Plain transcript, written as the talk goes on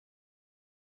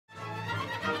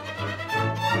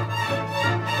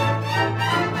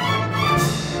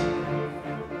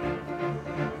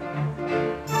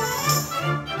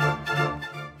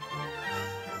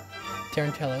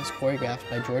Tarantella is choreographed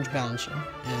by George Balanchine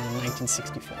in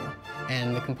 1964,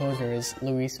 and the composer is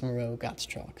Louis Moreau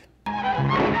Gottschalk.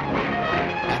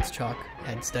 Gottschalk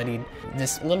had studied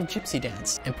this little gypsy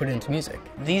dance and put it into music.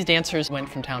 These dancers went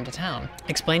from town to town,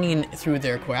 explaining through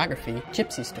their choreography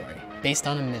gypsy story, based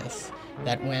on a myth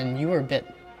that when you were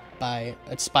bit by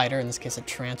a spider, in this case a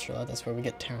tarantula, that's where we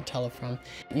get tarantella from,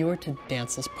 you were to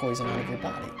dance this poison out of your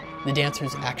body. The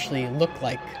dancers actually look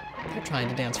like they're trying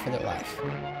to dance for their life.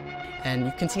 And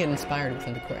you can see it inspired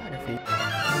within the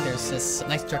choreography. There's this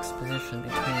nice juxtaposition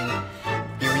between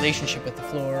your relationship with the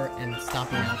floor and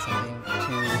stomping out something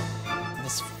to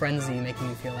this frenzy making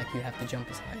you feel like you have to jump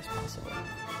as high as possible.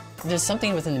 There's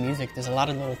something within the music, there's a lot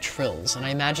of little trills, and I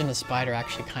imagine a spider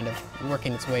actually kind of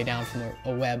working its way down from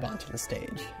a web onto the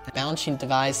stage. Balanchine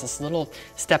devised this little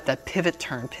step, that pivot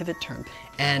turn,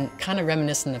 and kind of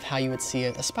reminiscent of how you would see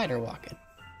a spider walk it.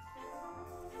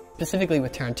 Specifically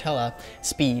with Tarantella,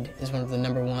 speed is one of the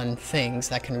 #1 things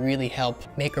that can really help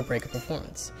make or break a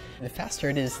performance. The faster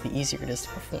it is, the easier it is to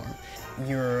perform.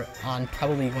 You're on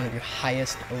probably one of your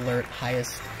highest alert,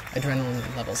 highest adrenaline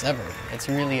levels ever. It's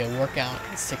really a workout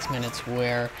in 6 minutes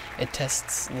where it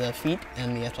tests the feet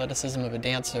and the athleticism of a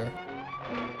dancer.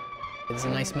 It's a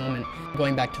nice moment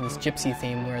going back to this gypsy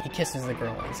theme where he kisses the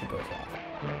girl as he goes off.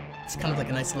 It's kind of like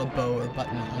a nice little bow or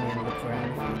button on the end of the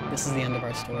choreography. This is the end of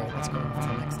our story. Let's go on to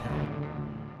the next time.